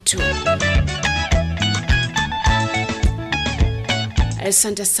wetu.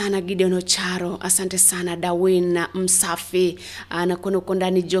 Asante sana Gideon Ocharo, asante sana Dawin Msafi, na kuna uko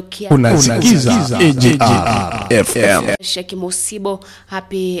ndani Jokia. Unasikiza AJR FM. Sheki Mosibo,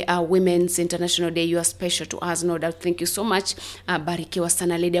 happy Women's International Day. You are special to us, no doubt. Thank you so much. Barikiwa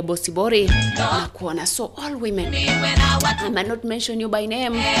sana Lydia Bosibori na kuona. So all women, I might not mention you by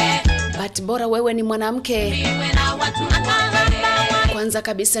name, but bora wewe ni mwanamke. Kwanza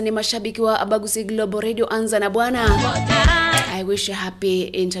kabisa ni mashabiki wa Abagusi Global Radio, anza na bwana. I wish you happy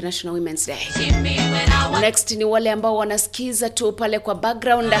International Women's Day. Next ni wale ambao wanasikiza tu pale kwa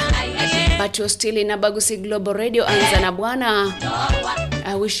background, but you're still in Abagusi Global Radio, anza na bwana.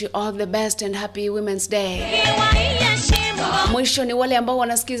 I wish you all the best and happy Women's Day. Mwisho ni wale ambao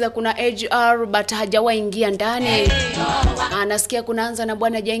wanasikiza kuna AGR but hajawa ingia ndani. Anasikia kuna anza na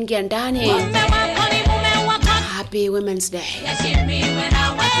bwana hajaingia ndani. Happy Women's Day.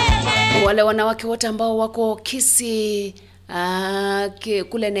 Wale wanawake wote ambao wako Kisii,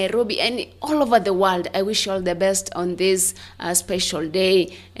 kule Nairobi and all over the world, I wish you all the best on this special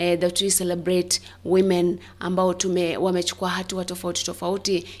day that we celebrate women ambao wamechukua hatua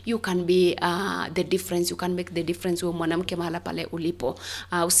tofauti. You can be the difference, you can make the difference. Wewe mwanamke mahala pale ulipo,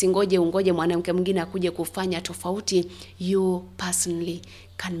 usingoje mwanamke mwingine akuje kufanya tofauti. You personally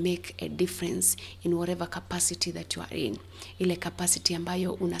can make a difference in whatever capacity that you are in. Ile capacity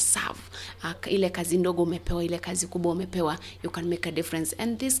ambayo una serve, ile kazi ndogo umepewa, ile kazi kubwa umepewa, you can make a difference.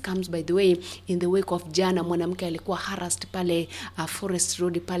 And this comes, by the way, in the wake of jana mwanamke alikuwa harassed pale Forest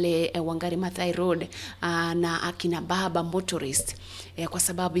Road pale Wangari Maathai Road na akina baba motorist kwa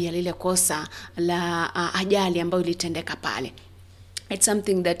sababu ya lile kosa la ajali ambayo ilitendeka pale. It's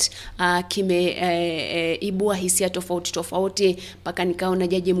something that ibua hisia tofauti mpaka nikaona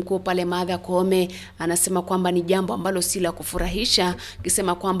jaji mkuu pale Martha Koome anasema kwamba ni jambo ambalo si la kufurahisha,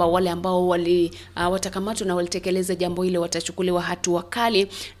 akisema kwamba wale ambao watakamatwa na walitekeleza jambo hilo watachukuliwa hatua kali.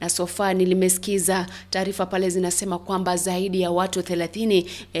 Na sofa nilimesikiza taarifa pale zinasema kwamba zaidi ya watu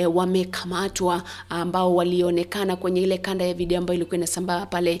 30 wamekamatwa ambao walionekana kwenye ile kanda ya video ambayo ilikuwa inasambaa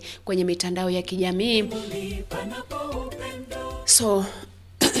pale kwenye mitandao ya kijamii. So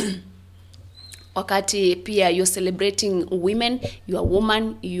wakati pia you're celebrating women, you are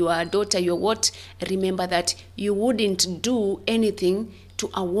woman, you are daughter, you are what, remember that you wouldn't do anything to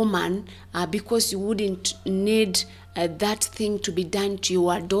a woman because you wouldn't need that thing to be done to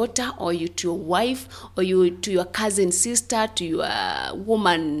your daughter or to your wife or to your cousin sister, to your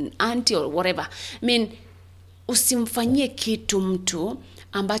woman auntie or whatever. I mean, usimfanyie kitu mtu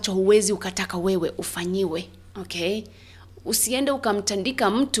ambacho huwezi ukataka wewe ufanyiwe, okay? Usiende ukamtandika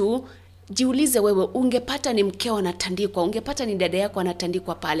mtu, jiulize wewe, ungepata ni mkeo anatandikwa, ungepata ni dada yako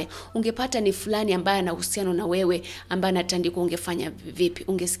anatandikwa pale, ungepata ni fulani ambaye ana uhusiano na wewe ambaye anatandikwa, ungefanya vipi?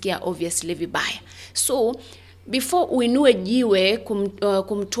 Ungesikia obviously vibaya. So before uinue jiwe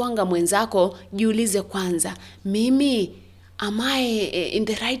kumtwanga mwenzako, jiulize kwanza, mimi am I in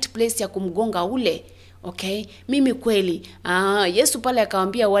the right place ya kumgonga ule? Okay? Mimi kweli Yesu pale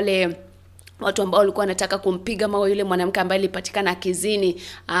akawaambia wale watu ambao walikuwa wanataka kumpiga mawe yule mwanamke ambaye alipatikana kizini,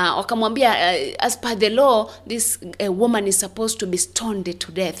 wakamwambia as per the law this woman is supposed to be stoned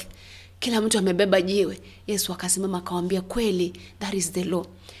to death. Kila mtu amebeba jiwe. Yesu akasimama akamwambia kweli, that is the law.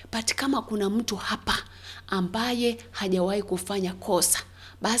 But kama kuna mtu hapa ambaye hajawahi kufanya kosa,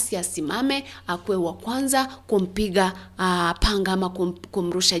 basi asimame akwe wa kwanza kumpiga panga ama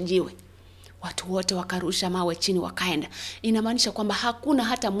kumrusha jiwe. Watu wote wakarusha mawe chini wakaenda. Inamaanisha kwamba hakuna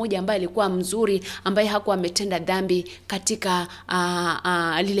hata mmoja ambaye alikuwa mzuri, ambaye hakuwa ametenda dhambi katika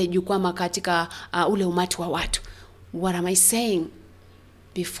lile jukwaa, katika ule umati wa watu. What am I saying?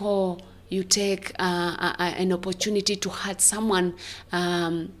 Before you take an opportunity to hurt someone,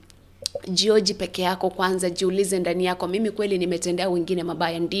 jioji peke yako kwanza, jiulize ndani yako, mimi kweli nimetendea wengine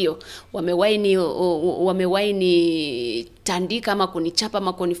mabaya? Ndio. Wamewahi ni tandika ama kunichapa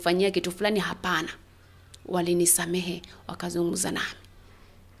ama kunifanyia kitu fulani? Hapana. Walinisamehe, wakazungumza nami.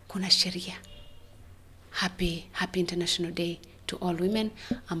 Kuna sheria. Happy International Day to all women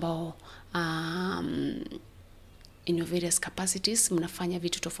ambao in your various capacities mnafanya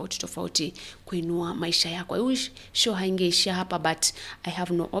vitu tofauti kuinua maisha yako. I wish show haingeishia hapa, but I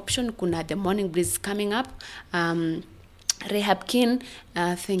have no option. Kuna the morning breeze coming up. Rehab Kin,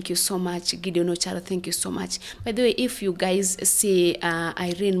 thank you so much. Gideon Ocharo, thank you so much. By the way, if you guys see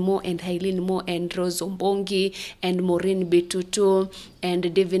Irene Mo and Hailin Mo and Rose Ombongi and Maureen Betutu and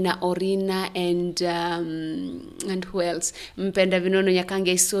Devina Orina and who else? Mpenda Vinono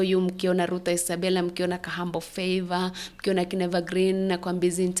Nyakange Isoyu, mkiona Ruta Isabella, mkiona Kahambo Favor, mkiona kina Evergreen na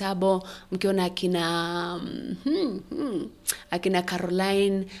Kwambizi Ntabo, mkiona akina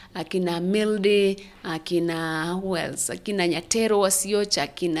Caroline, akina Mildy, akina who else? Akina Nyatero Wasiocha,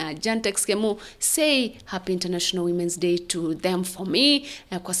 akina Jantex Kemu. Say happy International Women's Day to them for me,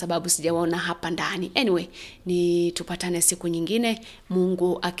 kwa sababu sijawaona hapa ndani. Anyway, ni tupatane siku nyingine,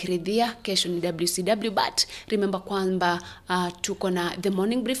 Mungu akiridhia. Kesho ni WCW, but remember kwamba tuko na The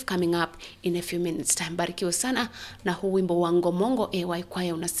Morning Brief coming up in a few minutes time. Barikiwa sana na huu wimbo wa Ngomongo AY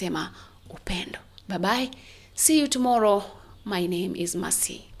Kwaya unasema upendo. Bye bye. See you tomorrow. My name is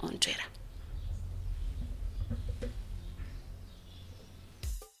Mercy on Twitter.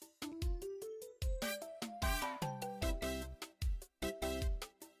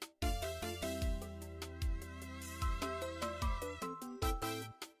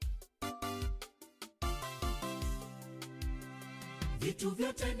 Vitu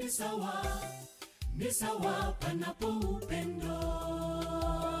vyote ni sawa panapo upendo.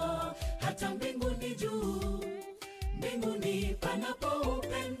 Hata mbinguni juu, mbinguni panapo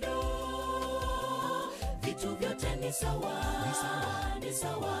upendo. Vitu vyote ni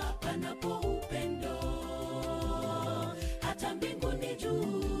sawa panapo upendo. Hata mbinguni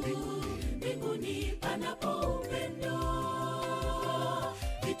juu, mbinguni panapo upendo.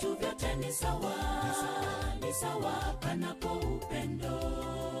 Vitu vyote ni sawa panapo upendo.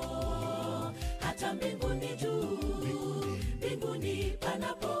 Hata mbinguni juu, mbinguni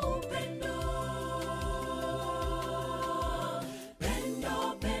panapo upendo.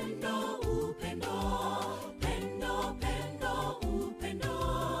 Pendo, pendo, upendo. Pendo, pendo, upendo.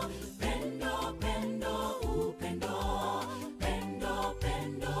 Pendo, pendo, upendo. Pendo,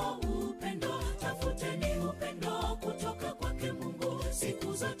 pendo, upendo. Tafuteni upendo kutoka kwake Mungu,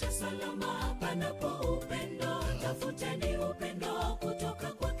 siku zote salama panapo upendo. Tafuteni upendo kutoka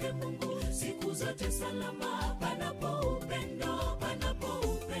kwake Mungu, siku zote salama panapo upendo. Panapo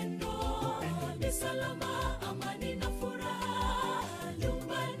upendo ni salama, amani na furaha.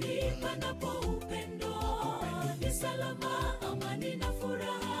 Nyumbani panapo upendo ni salama, amani na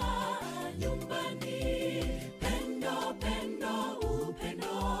furaha. Nyumbani pendo, pendo,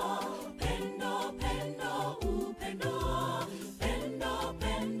 upendo. Pendo, pendo, upendo. Pendo,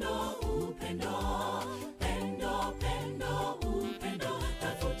 pendo, upendo. Pendo, pendo, upendo.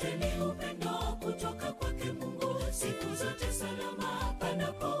 Tafuteni upendo kutoka kwake Mungu, siku zote salama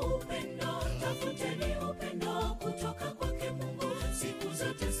panapo upendo. Tafuteni upendo kutoka kwake Mungu, siku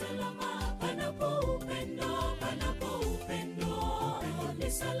zote salama panapo upendo. Panapo upendo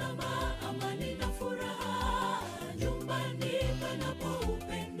ni salama, amani na furaha. Nyumbani panapo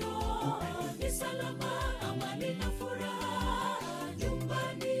upendo ni salama, amani na furaha.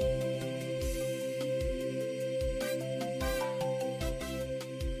 Nyumbani.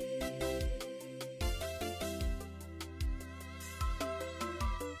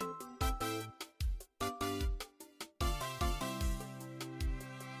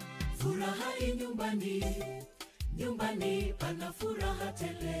 Furaha nyumbani, nyumbani pana furaha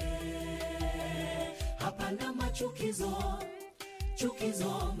tele. Hapana machukizo,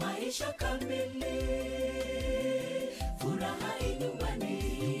 chukizo, maisha kamili. Furaha nyumbani,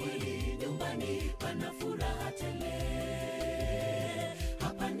 nyumbani pana furaha tele.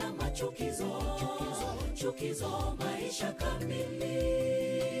 Hapana machukizo, chukizo, maisha kamili.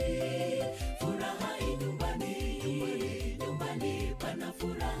 Furaha nyumbani, nyumbani pana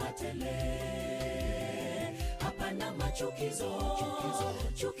furaha tele. Hapana machukizo,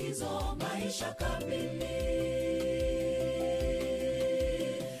 chukizo, maisha kamili.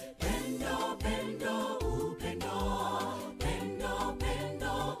 Pendo, pendo, upendo. Pendo,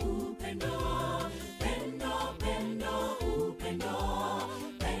 pendo, upendo. Pendo, pendo, upendo.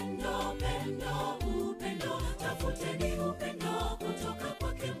 Pendo, pendo, upendo. Tafuteni upendo kutoka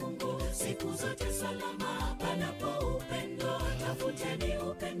kwake Mungu, siku zote salama panapo upendo. Tafuteni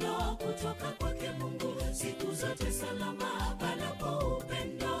upendo kutoka kwake Mungu, siku zote salama panapo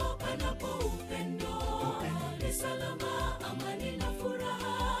upendo. Panapo upendo ni salama, amani na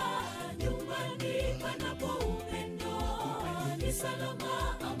furaha. Nyumbani panapo upendo ni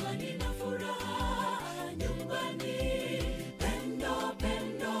salama, amani na furaha. Nyumbani pendo,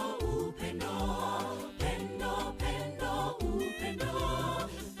 pendo, upendo. Pendo, pendo, upendo.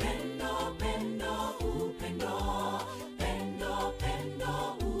 Pendo, pendo, upendo. Pendo, pendo,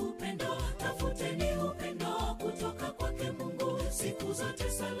 upendo. Tafuteni upendo kutoka kwake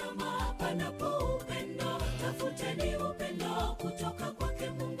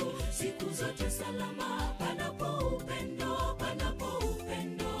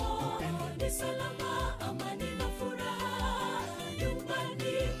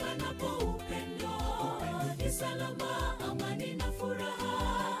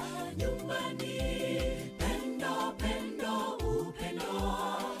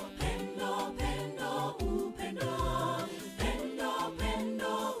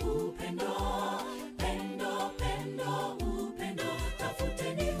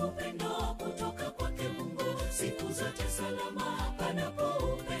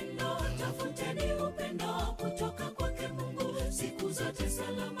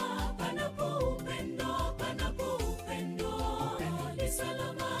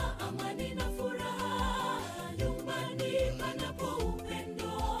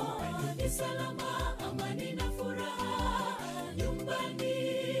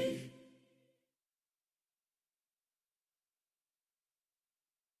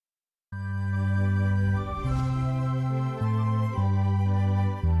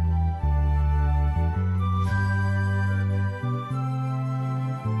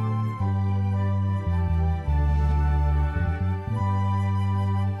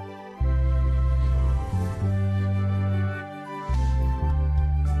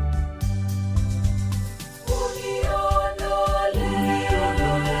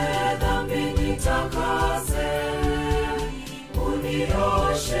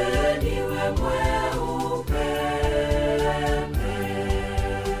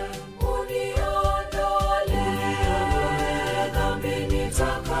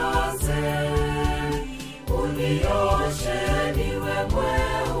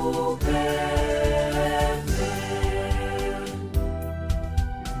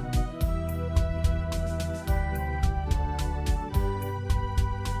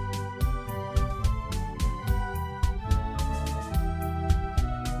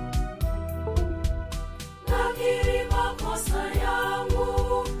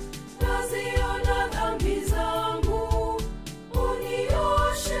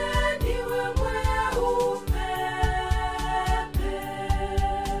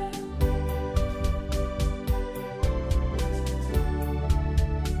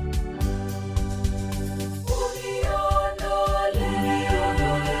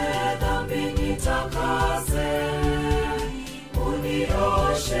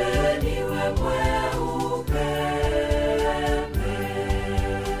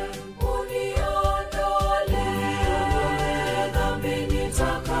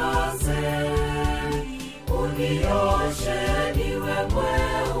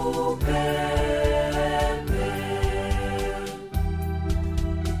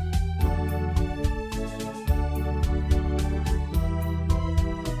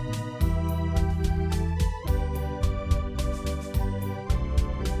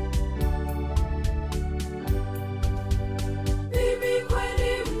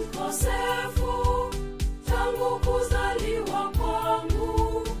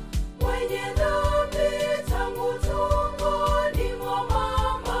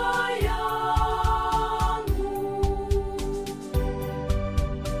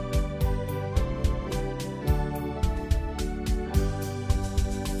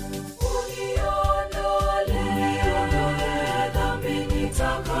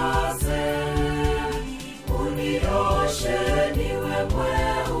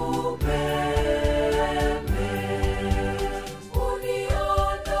mweupe.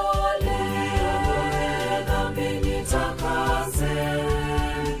 Uniondole dhambi nitakase,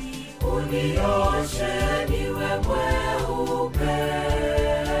 unioshe niwe mweupe.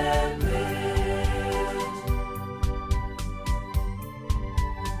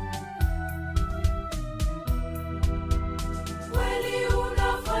 Kweli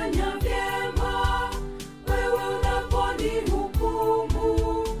unafanya vyema wewe unaponihukumu,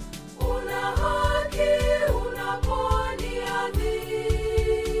 una haki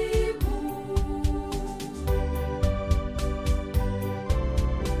unaponiadhibu.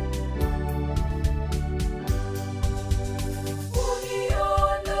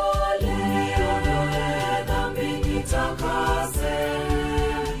 Uniondole dhambi nitakase,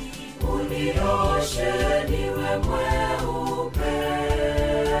 unioshe niwe mweupe.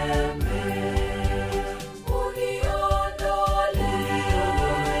 Uniondole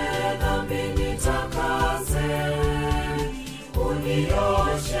dhambi nitakase,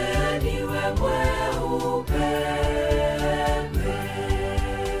 unioshe niwe mweupe.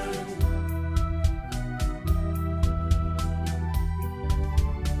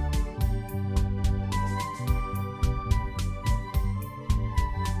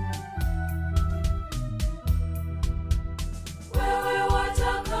 Wewe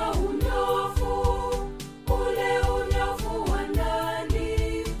wataka unyofu, ule unyofu wa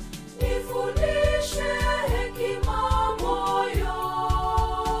ndani, nifundishe hekima moyoni.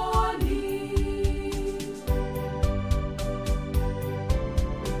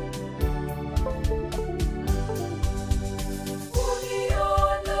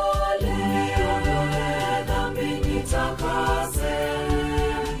 Uniondole dhambi nitakase,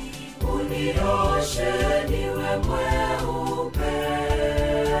 unioshe niwe mweupe.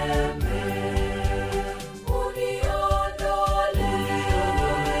 Uniondole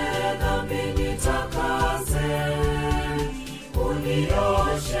dhambi nitakase,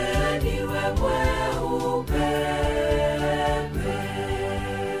 unioshe niwe mweupe.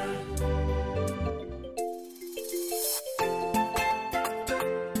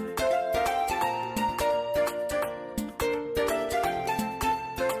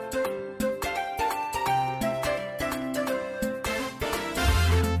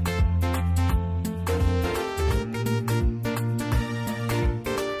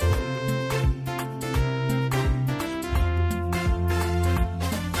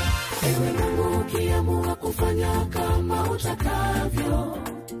 Ewe Mungu, ukiamua kufanya kama utakavyo,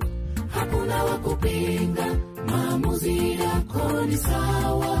 hakuna wa kupinga. Maamuzi yako ni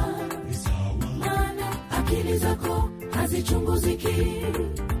sawa, maana akili zako hazichunguziki,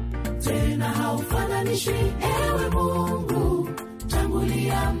 tena haufananishi. Ewe Mungu,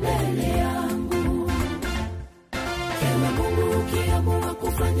 tangulia mbele yangu. Ewe Mungu, ukiamua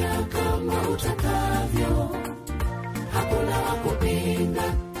kufanya kama utakavyo, hakuna wa kupinga.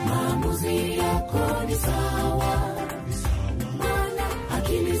 Maamuzi yako ni sawa, maana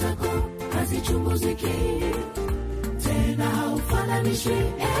akili zako hazichunguziki, tena haufananishi.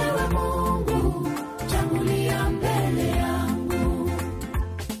 Ewe Mungu, tangulia mbele yangu.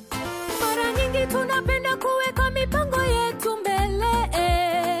 Mara nyingi tunapenda kuweka mipango yetu mbele,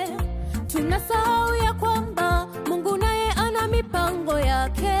 tunasahau ya kwamba Mungu naye ana mipango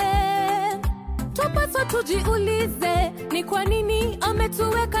yake. Tupaswa tujiulize, ni kwa nini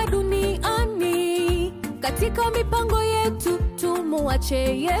ametuweka duniani? Katika mipango yetu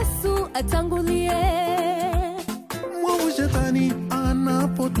tumuache Yesu atangulie. Mwovu shetani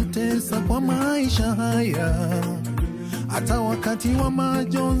anapotutesa kwa maisha haya, hata wakati wa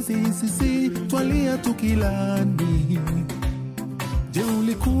majonzi sisi twalia tukilani. Je,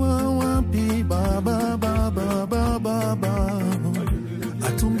 ulikuwa wapi baba, baba, baba, baba?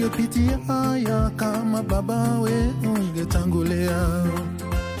 Atungepitia haya kama baba we ungetangulia.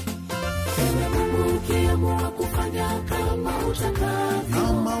 Ewe Mungu, ukiamua kufanya kama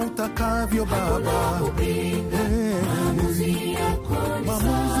utakavyo, Baba, maamuzi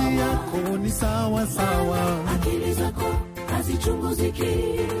yako ni sawa sawa. Akili zako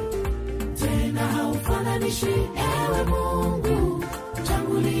hazichunguziki, tena haufananishi. Ewe Mungu,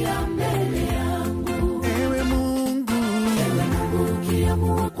 tangulia mbele yangu. Ewe Mungu,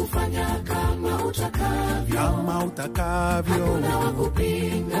 ukiamua kufanya kama utakavyo, hakuna wa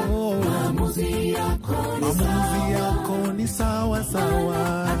kupinga. Maamuzi yako ni sawa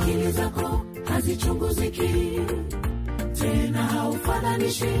sawa. Akili zako hazichunguziki, tena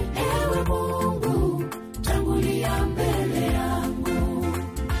haufananishi. Ewe Mungu, tangulia mbele yangu.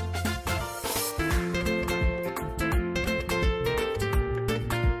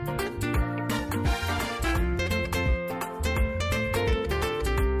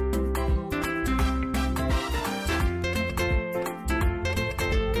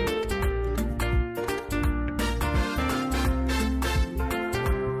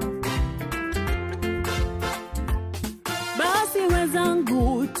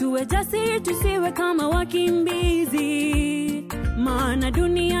 tuwe jasiri, tusiwe kama wakimbizi. Maana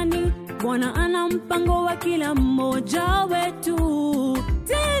duniani Bwana ana mpango wa kila mmoja wetu.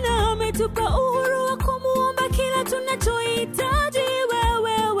 Tena ametupa uhuru wa kumuomba kila tunachohitaji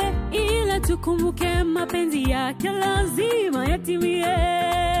wewe, ila tukumbuke mapenzi yake lazima yatimie.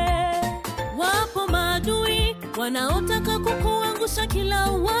 Wapo maadui wanaotaka kukuangusha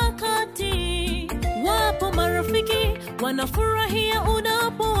kila wakati. Wapo marafiki wanafurahia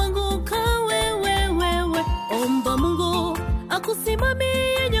unapoanguka wewe. Omba Mungu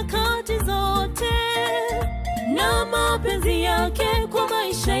akusimamie nyakati zote, na mapenzi yake kwa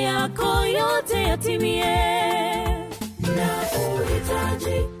maisha yako yote yatimie. Na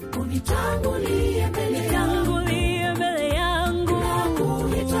uhitaji unitangulie mbele yangu, na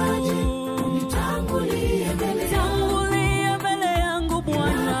uhitaji unitangulie mbele yangu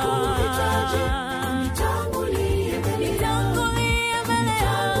Bwana. Na uhitaji unitangulie mbele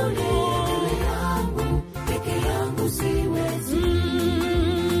yangu, peke yangu siwezi.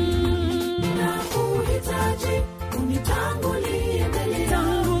 Na uhitaji unitangulie mbele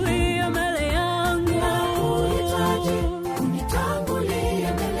yangu, na uhitaji unitangulie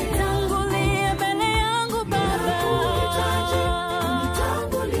mbele yangu Baba. Na uhitaji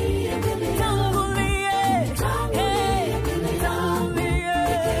unitangulie mbele yangu,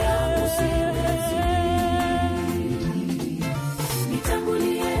 peke yangu siwezi.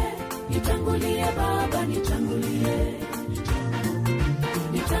 Nitangulie Baba, nitangulie Baba,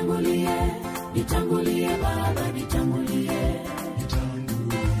 nitangulie Baba, nitangulie Baba, nitangulie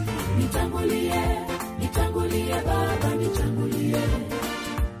Baba, nitangulie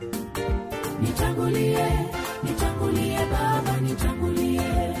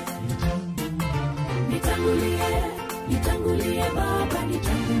Baba,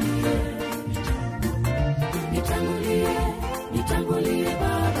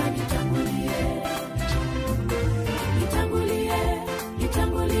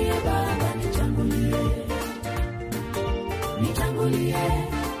 nitangulie Baba,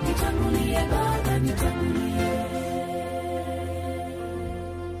 nitangulie Baba, nitangulie.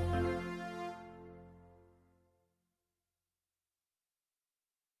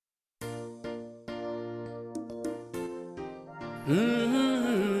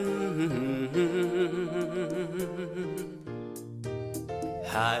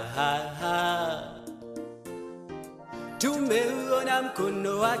 Tumeuona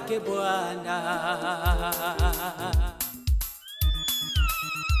mkono wake Bwana.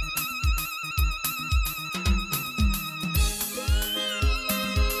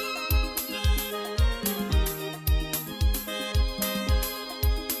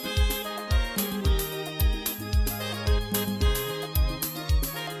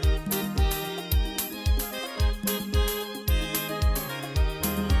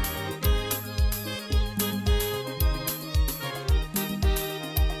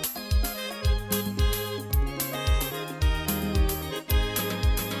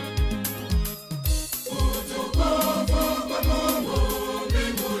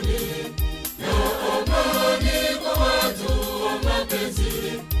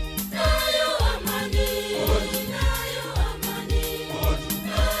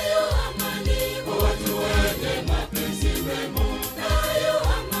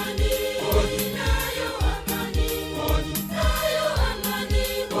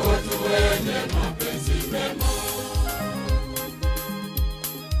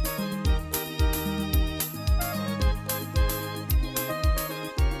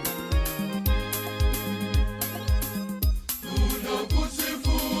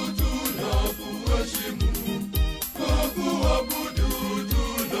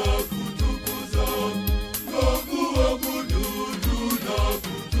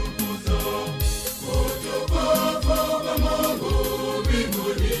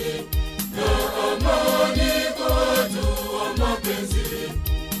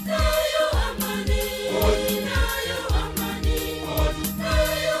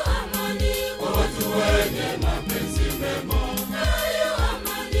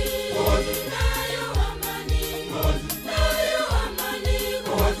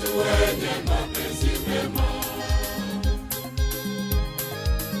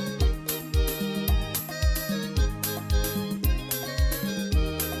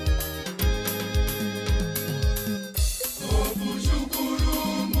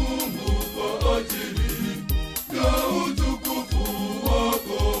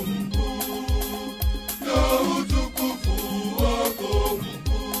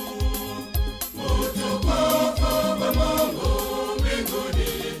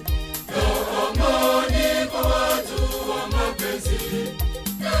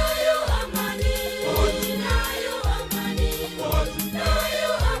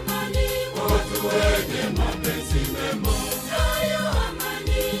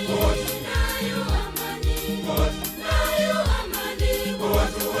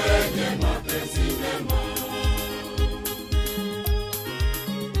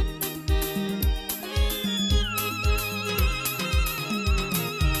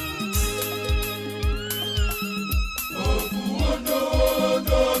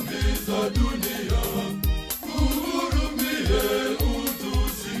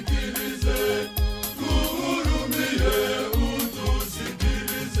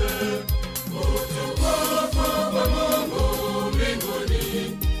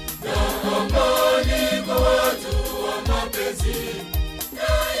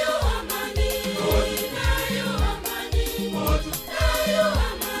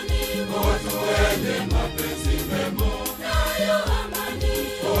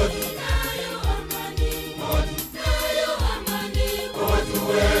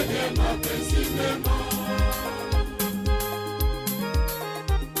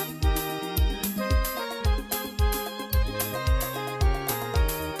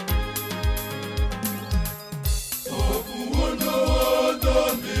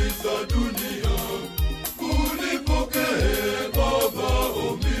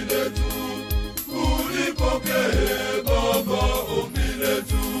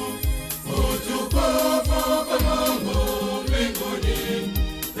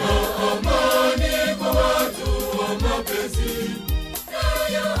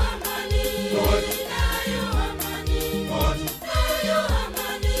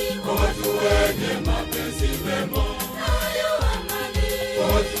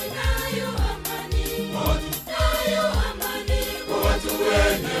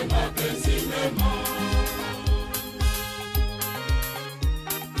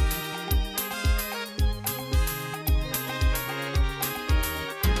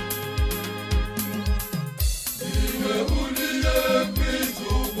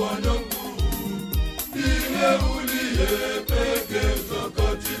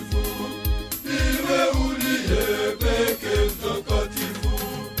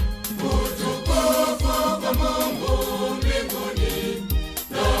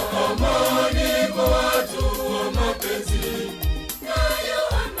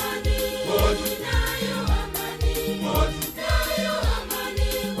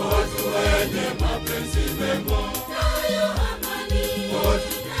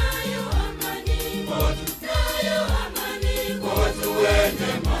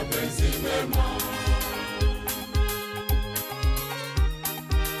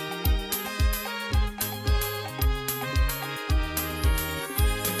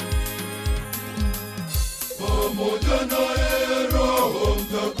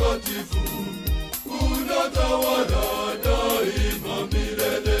 unatawala daima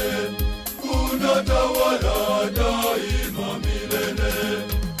milele, unatawala daima milele.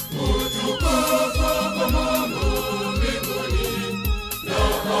 Utukufu kwa Mungu mbinguni, na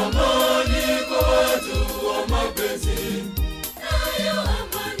amani kwa watu wa mapenzi. Nayo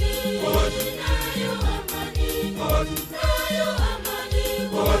amani, nayo amani, nayo amani,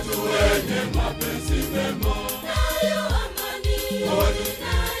 watu wenye mapenzi mema. nayo amani,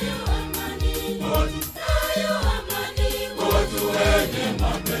 nayo amani, nayo amani, Watu wenye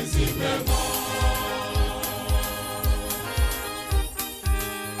mapenzi mema.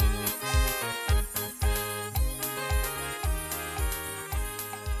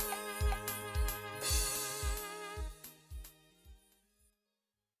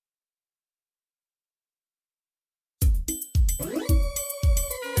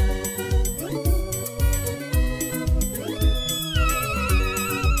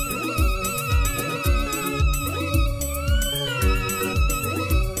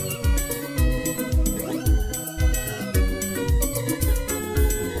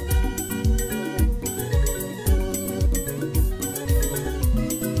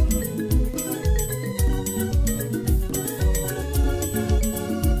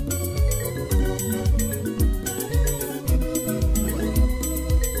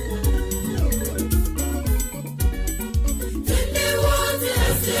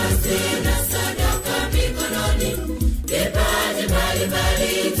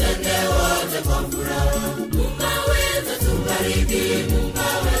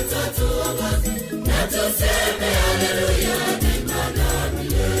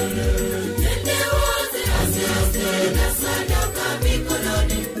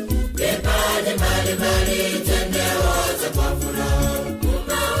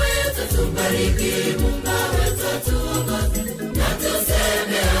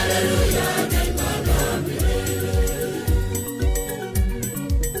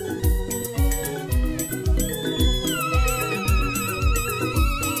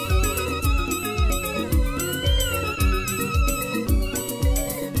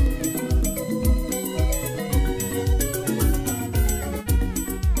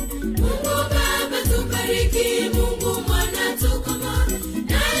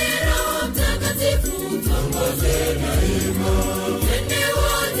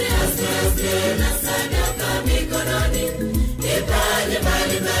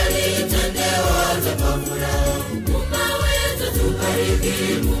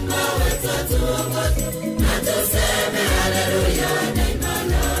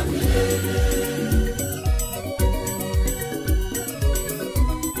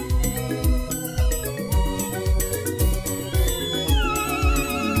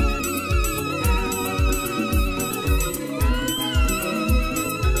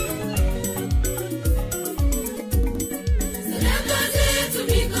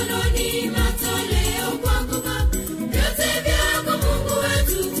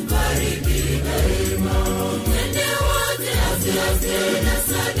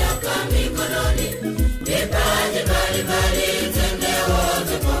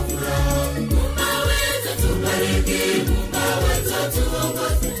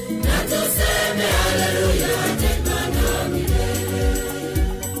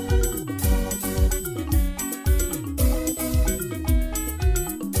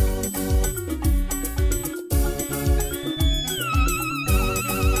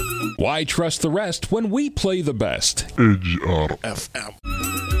 Why trust the rest when we play the best? AGR FM.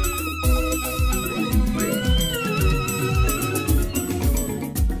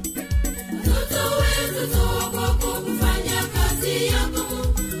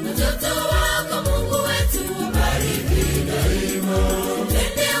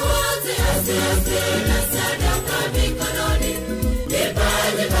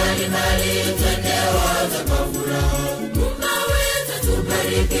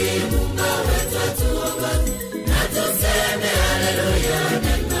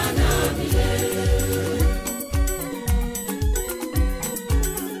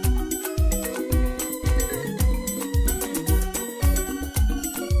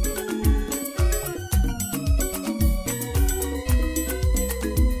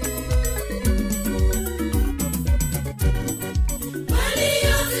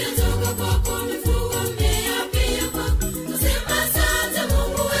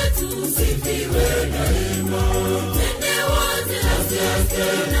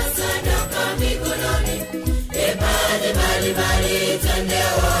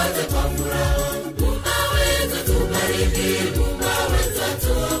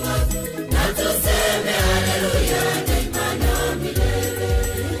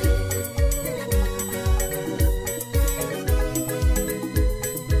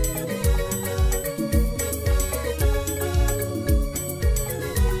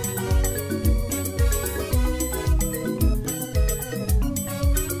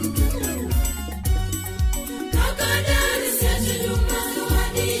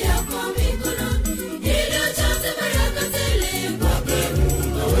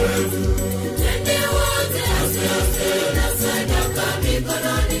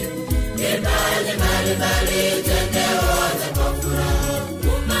 mbalimbali, twende wote kwa furaha.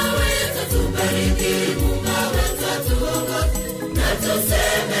 Mungu wetu tubariki, Mungu wetu tuongoze, na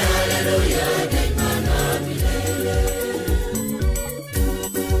tuseme haleluya daima na milele.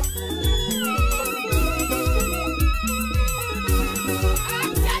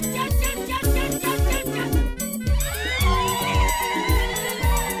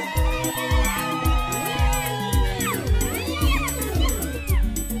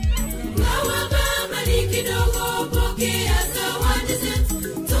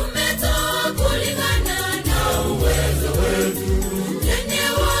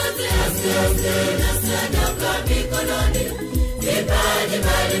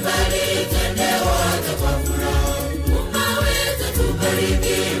 Mbali, twende wote kwa furaha. Mungu wetu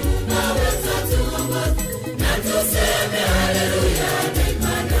tubariki, Mungu wetu tuongoze, na tuseme haleluya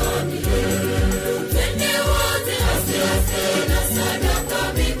daima na milele. Twende wote asiasi na sadaka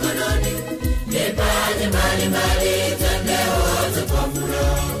mikononi, vipaji mbalimbali, twende wote kwa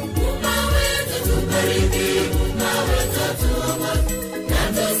furaha. Mungu wetu tubariki, Mungu wetu tuongoze, na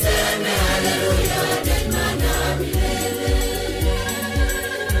tuseme haleluya daima na milele.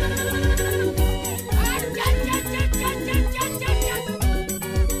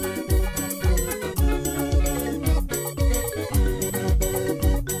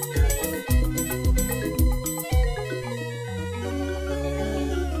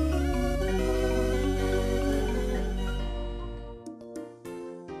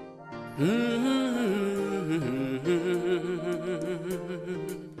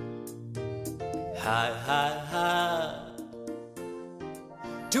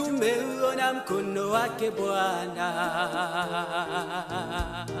 Tumeuona mkono wake Bwana,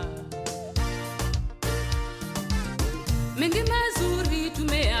 mengi mazuri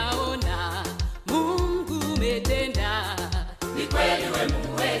tumeyaona, Mungu umetenda, ni kweli wewe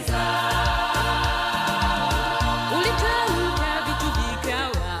muweza. Ulitamka vitu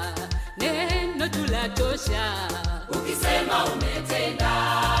vikawa, neno tulatosha, ukisema umetenda.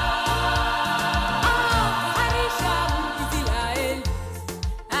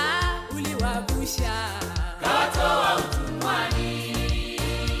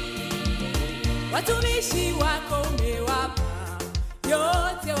 Watumishi wako umewapa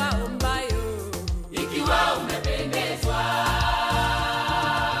yote waombayo, ikiwa umependezwa.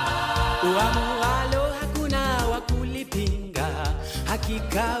 Uamualo hakuna wa kulipinga,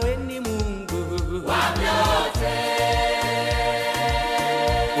 hakika wewe ni Mungu wa vyote.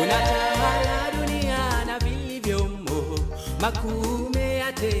 Unatawala dunia na vilivyomo, makuu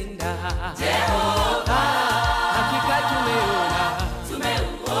umeyatenda Jehova. Hakika tumeona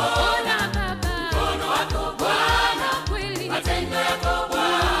matendo yako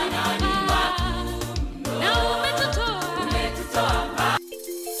Bwana ni makuu, na umetutoa mbali.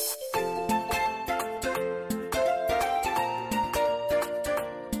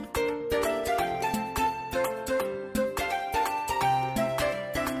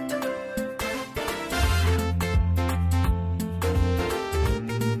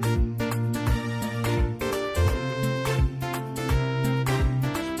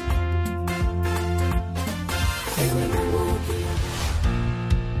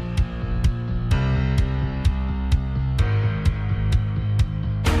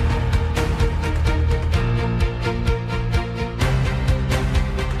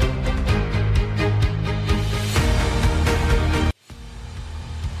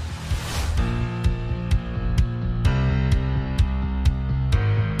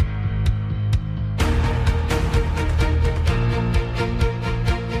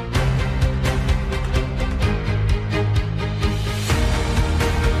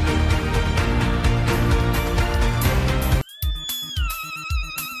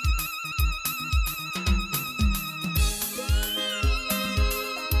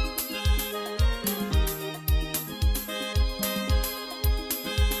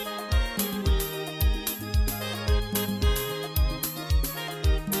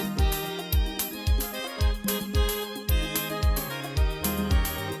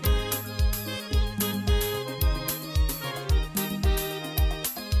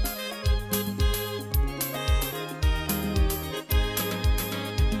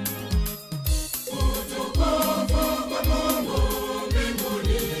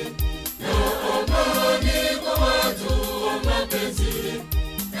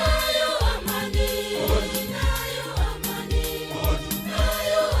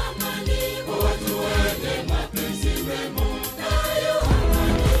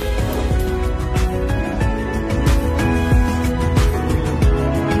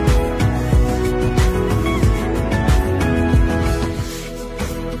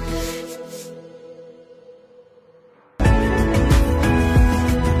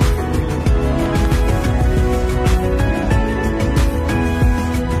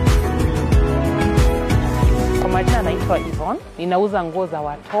 Ninauza nguo za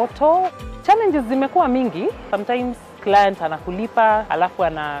watoto. Challenges zimekuwa mingi. Sometimes client anakulipa alafu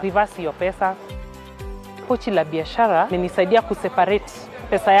ana reverse hiyo pesa. Pochi la biashara imenisaidia kuseparate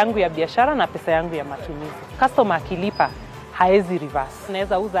pesa yangu ya biashara na pesa yangu ya matumizi. Customer akilipa haezi reverse.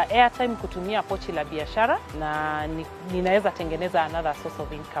 Naweza uza airtime kutumia pochi la biashara na ninaweza tengeneza another source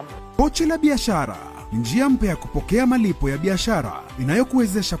of income. Pochi la biashara ni njia mpya ya kupokea malipo ya biashara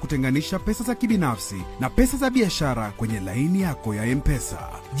inayokuwezesha kutenganisha pesa za kibinafsi na pesa za biashara kwenye laini yako ya M-Pesa.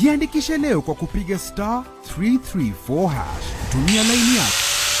 Jiandikishe leo kwa kupiga *334#. Tumia laini yako.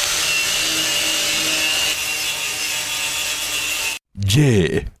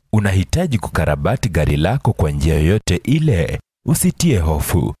 Je, unahitaji kukarabati gari lako kwa njia yoyote ile? Usitie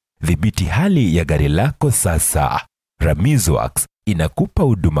hofu. Dhibiti hali ya gari lako sasa. Ramizworks inakupa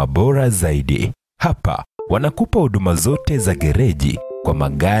huduma bora zaidi. Hapa wanakupa huduma zote za gereji kwa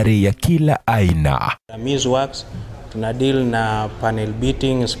magari ya kila aina. Ramizworks tuna deal na panel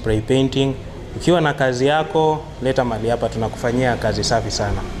beating, spray painting. Ukiwa na kazi yako, leta mali hapa, tunakufanyia kazi safi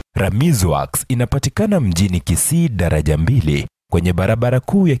sana. Ramizworks inapatikana mjini Kisii daraja 2 kwenye barabara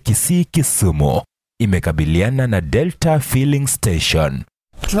kuu ya Kisii Kisumu. Imekabiliana na Delta Filling Station.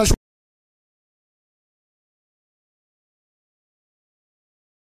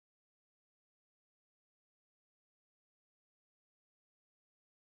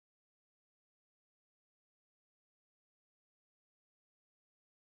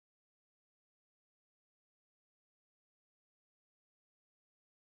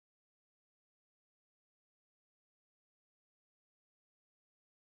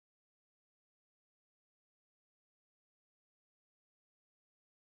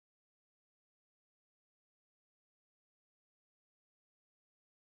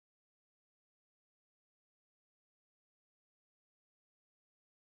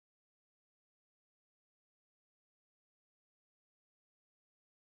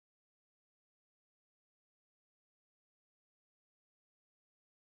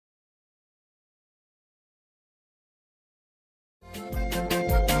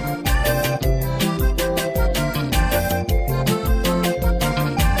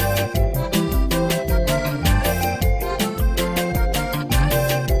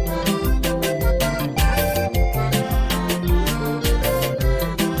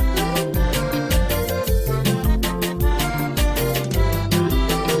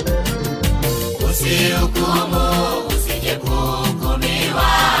 Usihukumu, usije kuhukumiwa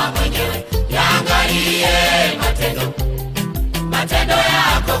mwenyewe. Yaangalie matendo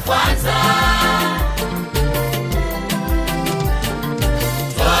yako kwanza.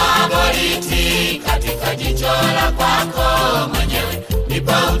 Toa boriti katika jicho la kwako mwenyewe,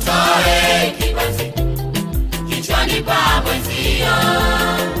 ndipo utoe kibanzi kichwani pa mwenzio.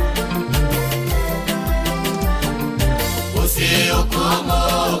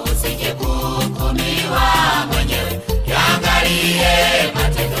 Usihukumu, usije kuhukumiwa mwenyewe. Yaangalie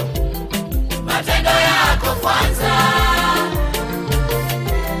matendo yako kwanza.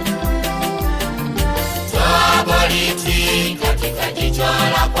 Toa boriti katika jicho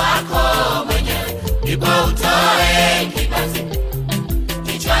la kwako mwenyewe, ndipo utoe kibanzi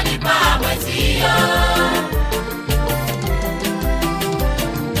kichwani pa mwenzio.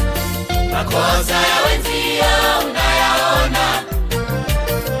 Makosa ya wenzio unayaona,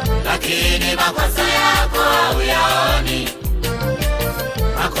 lakini makosa yako hauyaoni.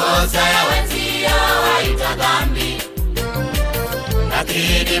 Makosa ya wenzio haita dhambi,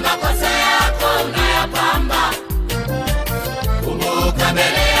 lakini makosa yako unayapamba. Kumbuka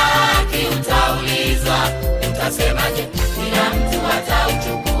mbele ya haki utaulizwa, utasemaje? Kila mtu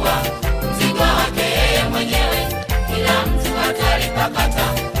atauchukua mzigo wake yeye mwenyewe, kila mtu atalipakata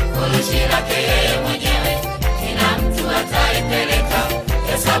furushi lake yeye mwenyewe, kila mtu ataipeleka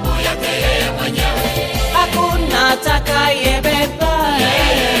hesabu yake yeye mwenyewe. Hakuna atakayebeba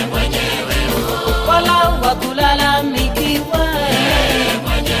yeye mwenyewe, wala wakulalamikiwa yeye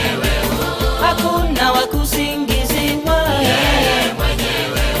mwenyewe, hakuna wakusingiziwa yeye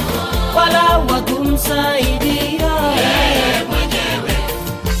mwenyewe, wala wakumsaidia yeye mwenyewe.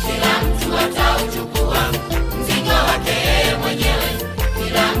 Kila mtu atauchukua mzigo wake yeye mwenyewe,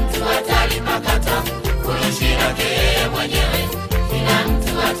 kila mtu atalipakata furushi lake yeye mwenyewe, kila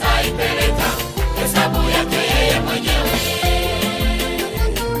mtu ataipeleka hesabu yake yeye mwenyewe.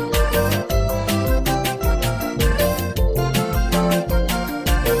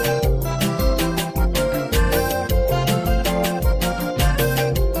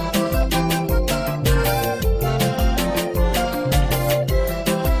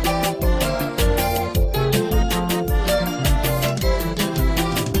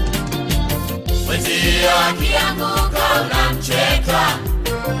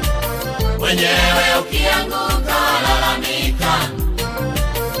 Mwenyewe ukianguka lalamika,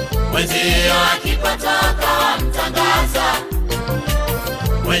 mwenzio akipotoka mtangaza.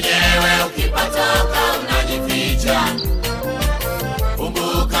 Mwenyewe ukipotoka unajificha,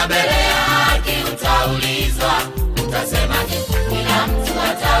 kumbuka mbele ya haki utaulizwa. Utasemaje? Kila mtu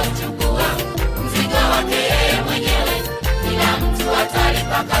atauchukua mzigo wake yeye mwenyewe, kila mtu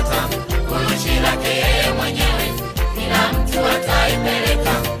atalipakata furushi lake yeye mwenyewe, kila mtu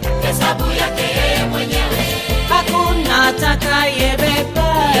ataipeleka hesabu yake yeye mwenyewe. Hakuna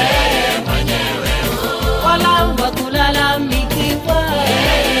atakayebeba yeye mwenyewe, wala wakulalamikiwa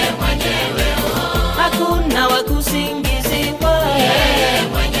yeye mwenyewe, hakuna wakusingiziwa yeye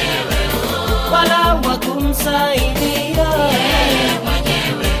mwenyewe, wala wakumsaidia yeye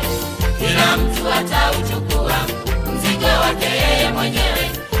mwenyewe. Kila mtu atauchukua mzigo wake yeye mwenyewe,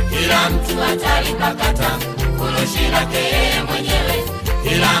 kila mtu atalipakata furushi lake yeye mwenyewe,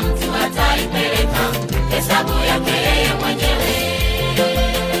 kila mtu ataipeleka hesabu yake yeye mwenyewe.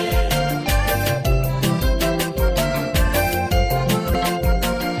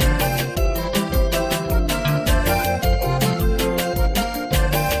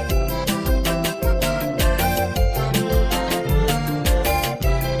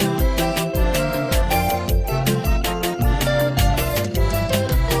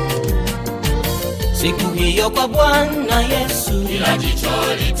 Siku hiyo kwa Bwana Yesu kila jicho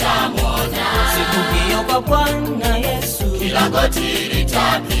litamwona, siku hiyo kwa Bwana Yesu kila goti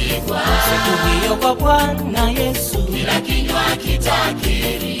litapigwa, siku hiyo kwa Bwana Yesu kila kinywa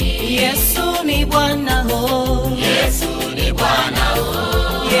kitakiri Yesu ni Bwana ho, Yesu ni Bwana ho,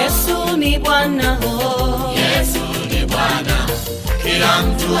 Yesu ni Bwana ho, Yesu ni Bwana. Kila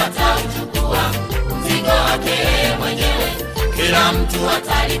mtu atauchukua mzigo wake yeye mwenyewe, kila mtu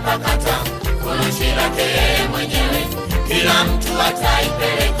atalipakata furushi lake yeye mwenyewe, kila mtu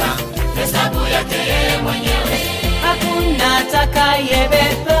ataipeleka hesabu yake yeye mwenyewe. Hakuna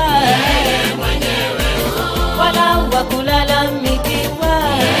atakayebeba yeye mwenyewe, wala wakulalamikiwa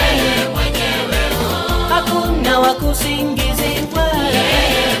yeye mwenyewe, hakuna wakusingiziwa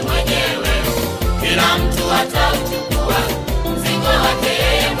yeye mwenyewe. Kila mtu atauchukua mzigo wake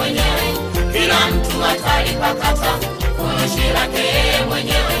yeye mwenyewe, kila mtu atalipakata furushi lake yeye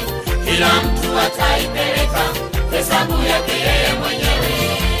mwenyewe, kila mtu ataipeleka hesabu yake yeye mwenyewe.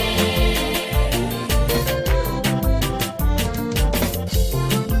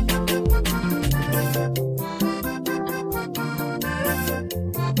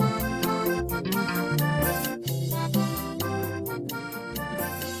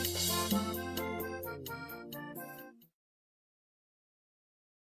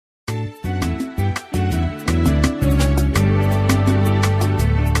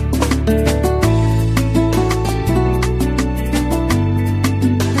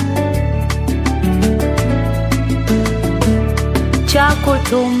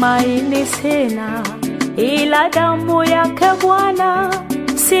 Kutumaini sina ila damu yake Bwana,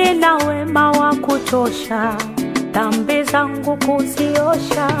 sina wema wa kutosha dhambi zangu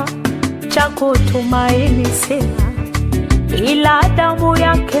kuziosha. Cha kutumaini sina ila damu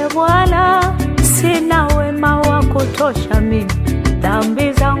yake Bwana, sina wema wa kutosha mimi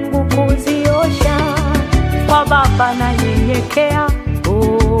dhambi zangu kuziosha. Kwa Baba na nyenyekea,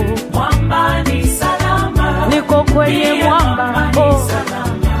 mwamba ni salama, niko kwenye mwamba,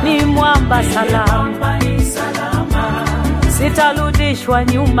 ni mwamba salama, sitarudishwa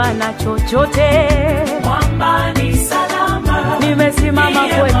nyuma na chochote. Mwamba ni salama, nimesimama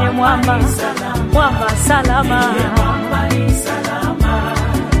kwenye mwamba, mwamba salama,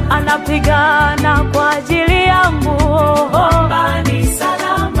 anapigana kwa ajili yangu, mwamba ni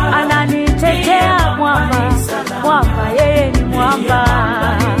salama, ananitetea mwamba, mwamba yeye ni mwamba,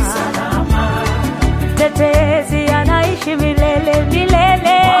 tetezi anaishi milele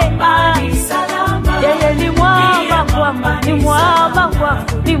milele. Yeye ni mwamba kwangu, ni mwamba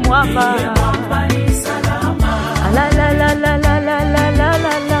kwangu, ni mwamba. La la la la la la la la la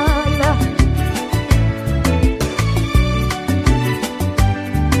la.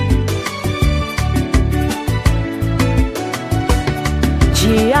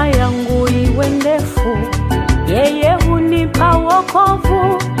 Njia yangu iwe ndefu, yeye hunipa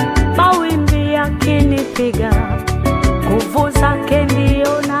wokovu. Mawimbi yakinipiga, nguvu zake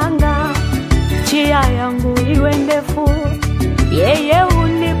ndio nanga. Njia yangu iwe ndefu, yeye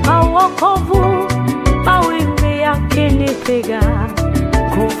hunipa wokovu. Mawimbi yakinipiga,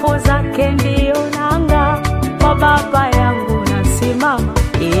 nguvu zake ndio nanga. Kwa Baba yangu nasimama,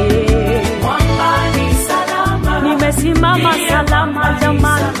 mwamba ni salama, nimesimama salama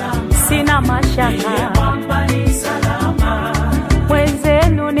jamani, sina mashaka. Mwamba ni salama,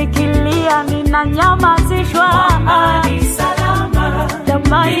 Wenzenu nikilia nitanyamazishwa. Mwamba ni salama,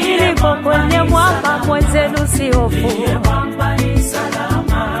 Jamani niko kwenye mwamba, mwenzenu si hofu. mwamba ni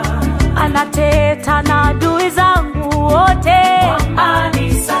salama, Anateta na adui zangu wote. mwamba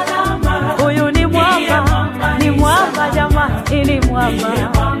ni salama, Huyu ni mwamba, ni mwamba jamani, ni mwamba.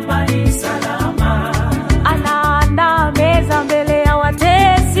 mwamba ni salama, Anaandaa meza mbele ya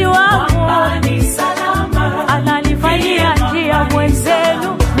watesi wangu. mwamba ni salama, Ananifanyia njia,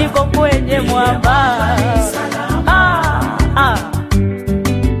 mwenzenu niko kwenye mwamba.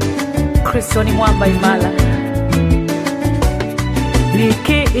 Kristo ni mwamba imara.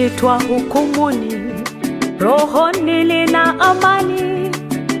 Nikiitwa hukumuni, rohoni nina amani.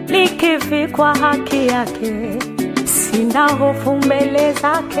 Nikivikwa haki yake, sina hofu mbele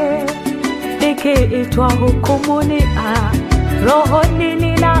zake. Nikiitwa hukumuni, rohoni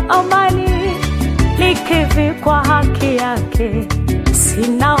nina amani. Nikivikwa haki yake,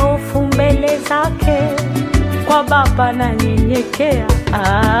 sina hofu mbele zake. Kwa Baba nanyenyekea.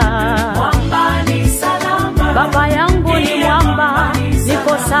 mwamba ni salama, Baba yangu ni mwamba,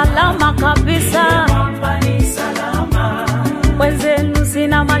 niko salama kabisa. mwamba ni salama, Wenzenu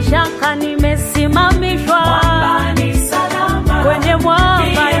sina mashaka, nimesimamishwa mwamba ni salama, kwenye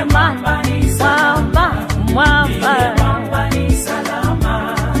mwamba imani. Mwamba, mwamba, mwamba ni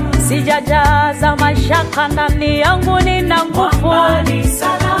salama, sijajaza mashaka, ndani yangu nina nguvu. mwamba ni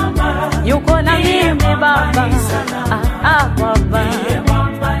salama, Yuko na mimi Baba. Baba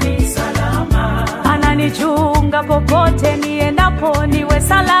mwamba ni salama, ananichunga popote niendapo, niwe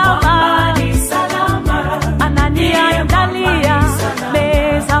salama. mwamba ni salama, Ananiandalia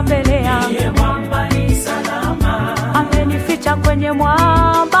meza mbele yangu. mwamba ni salama, Amenificha kwenye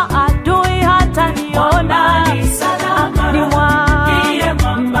mwamba, adui hata niona. ni salama, Ni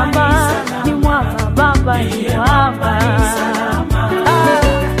mwamba, ni mwamba, Baba ni mwamba.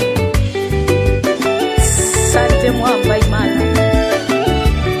 Asante mwamba imara.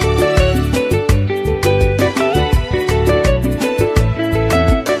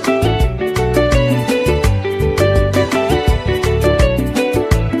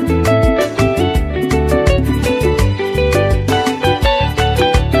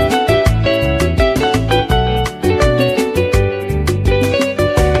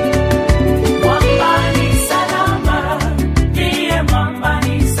 mwamba ni salama, ndiye mwamba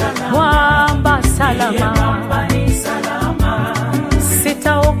ni salama, Mwamba salama, mwamba ni salama,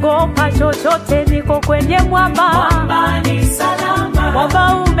 sitaogopa chochote, niko kwenye mwamba. mwamba ni salama,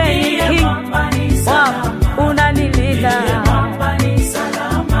 Mwamba umenikinga, mwamba ni salama, mwamba unanilinda. mwamba ni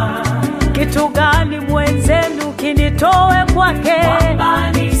salama, Kitu gani mwenzenu kinitoe kwake?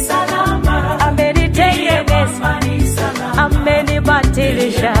 mwamba ni salama, Amenitengeneza, mwamba ni salama,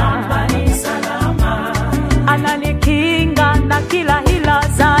 amenibatilisha. mwamba ni salama, Ananikinga na kila hila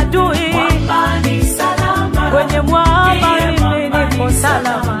za adui. mwamba ni salama, Kwenye mwamba mimi niko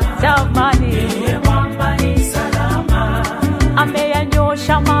salama jamani. mwamba ni salama,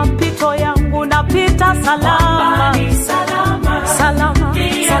 Ameyanyosha mapito yangu, napita salama. mwamba ni salama, Salama,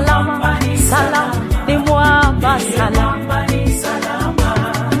 salama, salama, ni mwamba salama. mwamba ni salama,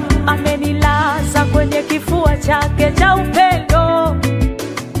 Amenilaza kwenye kifua chake cha upendo.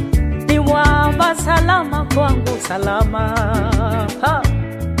 Ni mwamba salama kwangu, salama.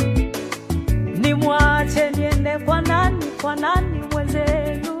 Ni mwache niende kwa nani, kwa nani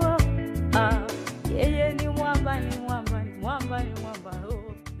mwenzenu? Yeye ni mwamba, ni mwamba, ni mwamba, ni mwamba,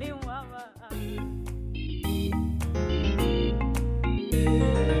 ni mwamba.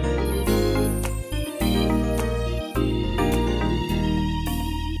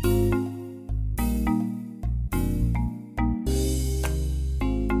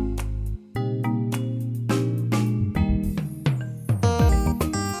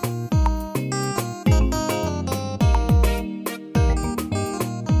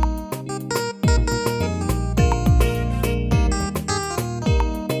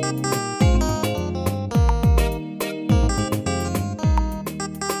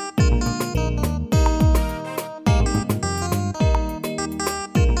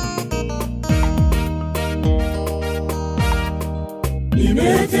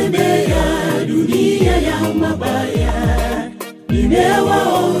 Nimetembea dunia ya mabaya,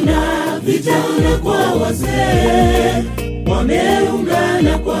 nimewaona vijana kwa wazee,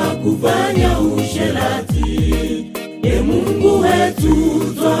 wameungana kwa kufanya usherati. E Mungu wetu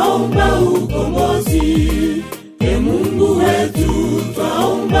twaomba ukombozi, e Mungu wetu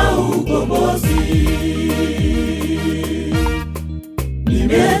twaomba ukombozi.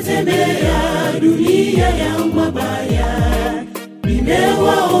 Nimetembea dunia ya mabaya,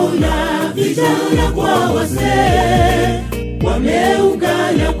 nimewaona vijana kwa wazee, wameu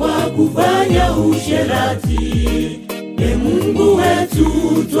wameungana kwa kufanya usherati. E Mungu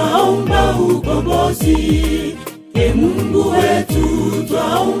wetu twaomba ukombozi, e Mungu wetu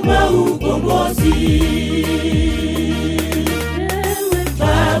twaomba ukombozi.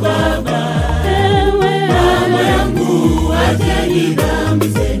 Baba, mama yangu acheni dhambi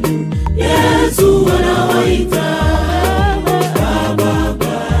zenu, Yesu anawaita. Baba,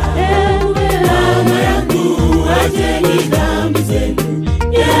 mama yangu acheni dhambi zenu,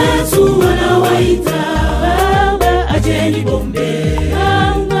 Yesu anawaita. Acheni bombe,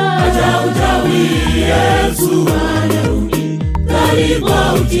 acha uchawi, Yesu anarudi. Karibu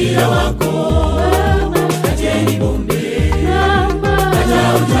ujira wako. Acheni bombe, acha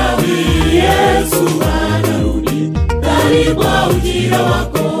uchawi, Yesu anarudi. Karibu ujira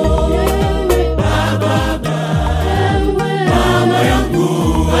wako. Baba, mama yangu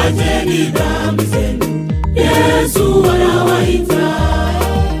acheni dhambi zenu, Yesu anawaita.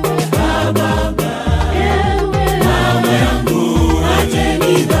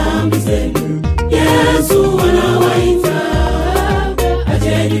 Yesu anawaita.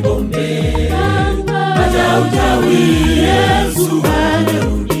 Acheni bombe, acha uchawi, Yesu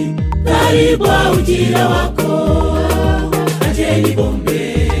anarudi. Karibu ujira wako. Acheni bombe,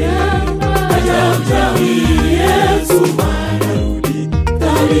 acha uchawi, Yesu anarudi.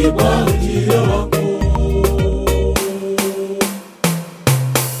 Karibu ujira wako.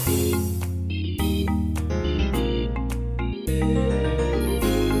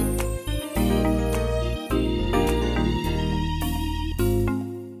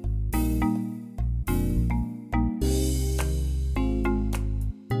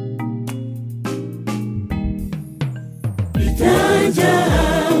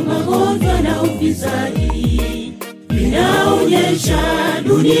 Magonjwa na ufisadi vinaonyesha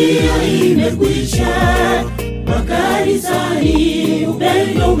dunia imekwisha. Makanisani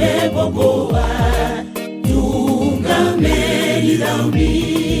upendo umepopoa. Tuungameni dhambi,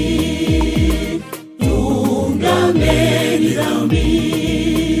 tuungameni dhambi.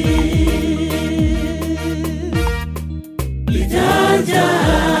 Itaja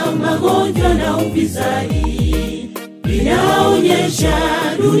magonjwa na ufisadi vinaonyesha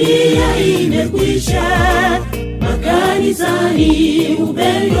dunia imekwisha. Makanisani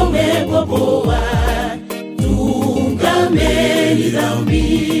upendo umepopoa. Tuungameni dhambi,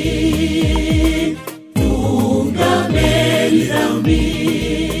 tuungameni dhambi.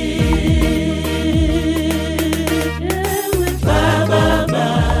 Baba,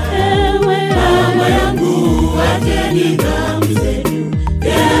 mama yangu acheni dhambi zenu,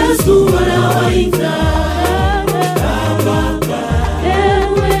 Yesu anawaita.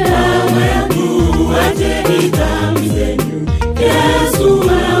 Acheni dhambi zenu, Yesu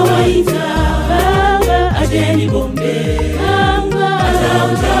anawaita. Acheni bombe, acha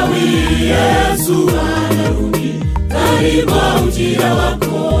uchawi, Yesu anarudi. Karibu ujira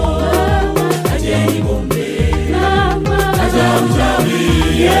wako. Acheni bombe, acha uchawi,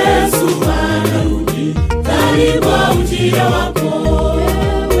 Yesu anarudi. Karibu ujira wako.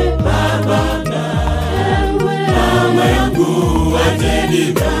 Baba, mama yangu acheni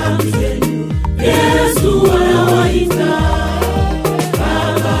dhambi zenu, Yesu anawaita.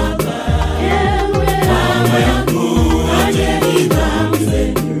 Baba, mama yangu acheni dhambi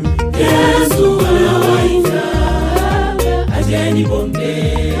zenu, Yesu anawaita. Acheni bombe,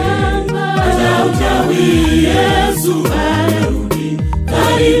 acha uchawi, Yesu anarudi.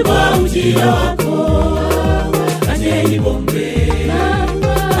 Karibu ujira wako. Acheni bombe,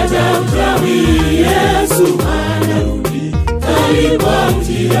 acha uchawi, Yesu anarudi. Karibu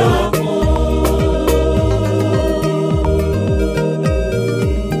ujira wako.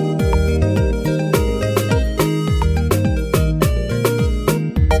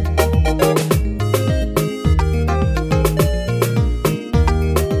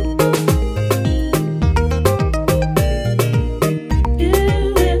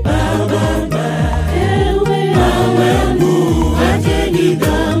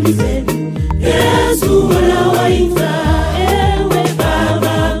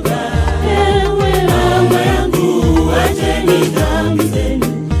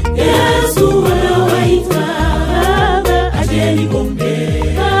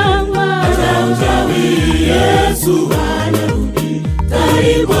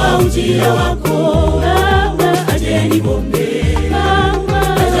 ujira wako, acheni bombe,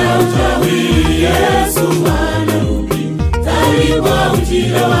 acha uchawi, Yesu anarudi, taliwa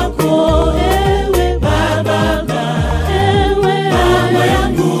ujira wako, ewe baba, mama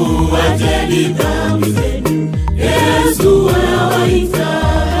yangu, acheni dhambi zenu, Yesu anawaita,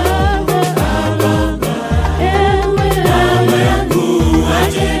 baba, mama yangu,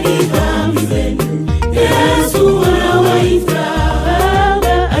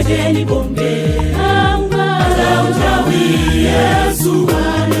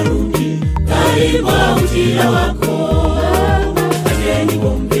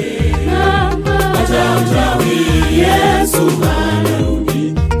 bombe. Acha uchawi, Yesu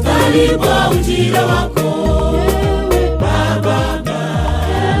anarudi. Taliba ujira wako. Baba,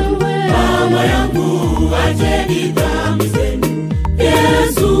 mama yangu, acheni dhambi zenu.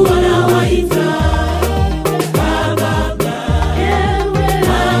 Yesu anawaita. Baba,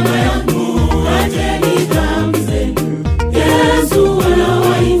 mama yangu, acheni dhambi zenu. Yesu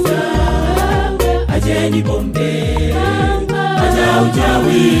anawaita. Acheni bombe. Acha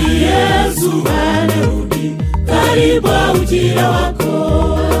uchawi, Yesu anarudi. Karibu ujira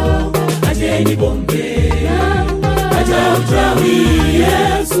wako. Acheni bombe. Acha uchawi,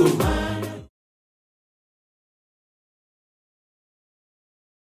 Yesu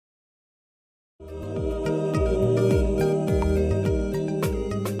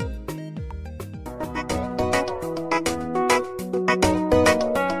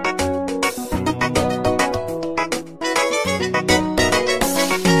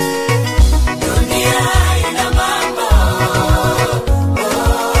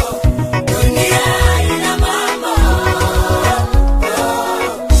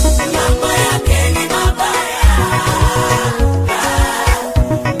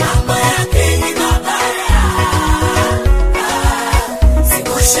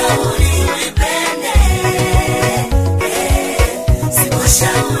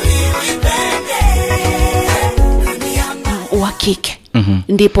kike.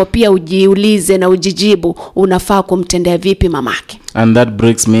 Ndipo pia ujiulize na ujijibu unafaa kumtendea vipi mamake. And that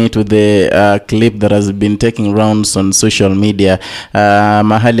brings me to the clip that has been taking rounds on social media,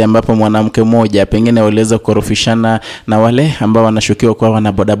 mahali ambapo mwanamke mmoja pengine waliweza kukorofishana na wale ambao wanashukiwa kwa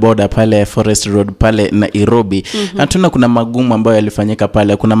wana bodaboda pale Forest Road pale Nairobi. Hatuna kuna magumu ambayo yalifanyika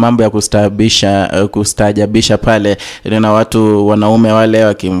pale, kuna mambo ya kustaajabisha pale, na watu wanaume wale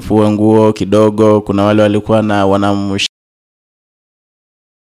wakimfua nguo kidogo, kuna wale walikuwa na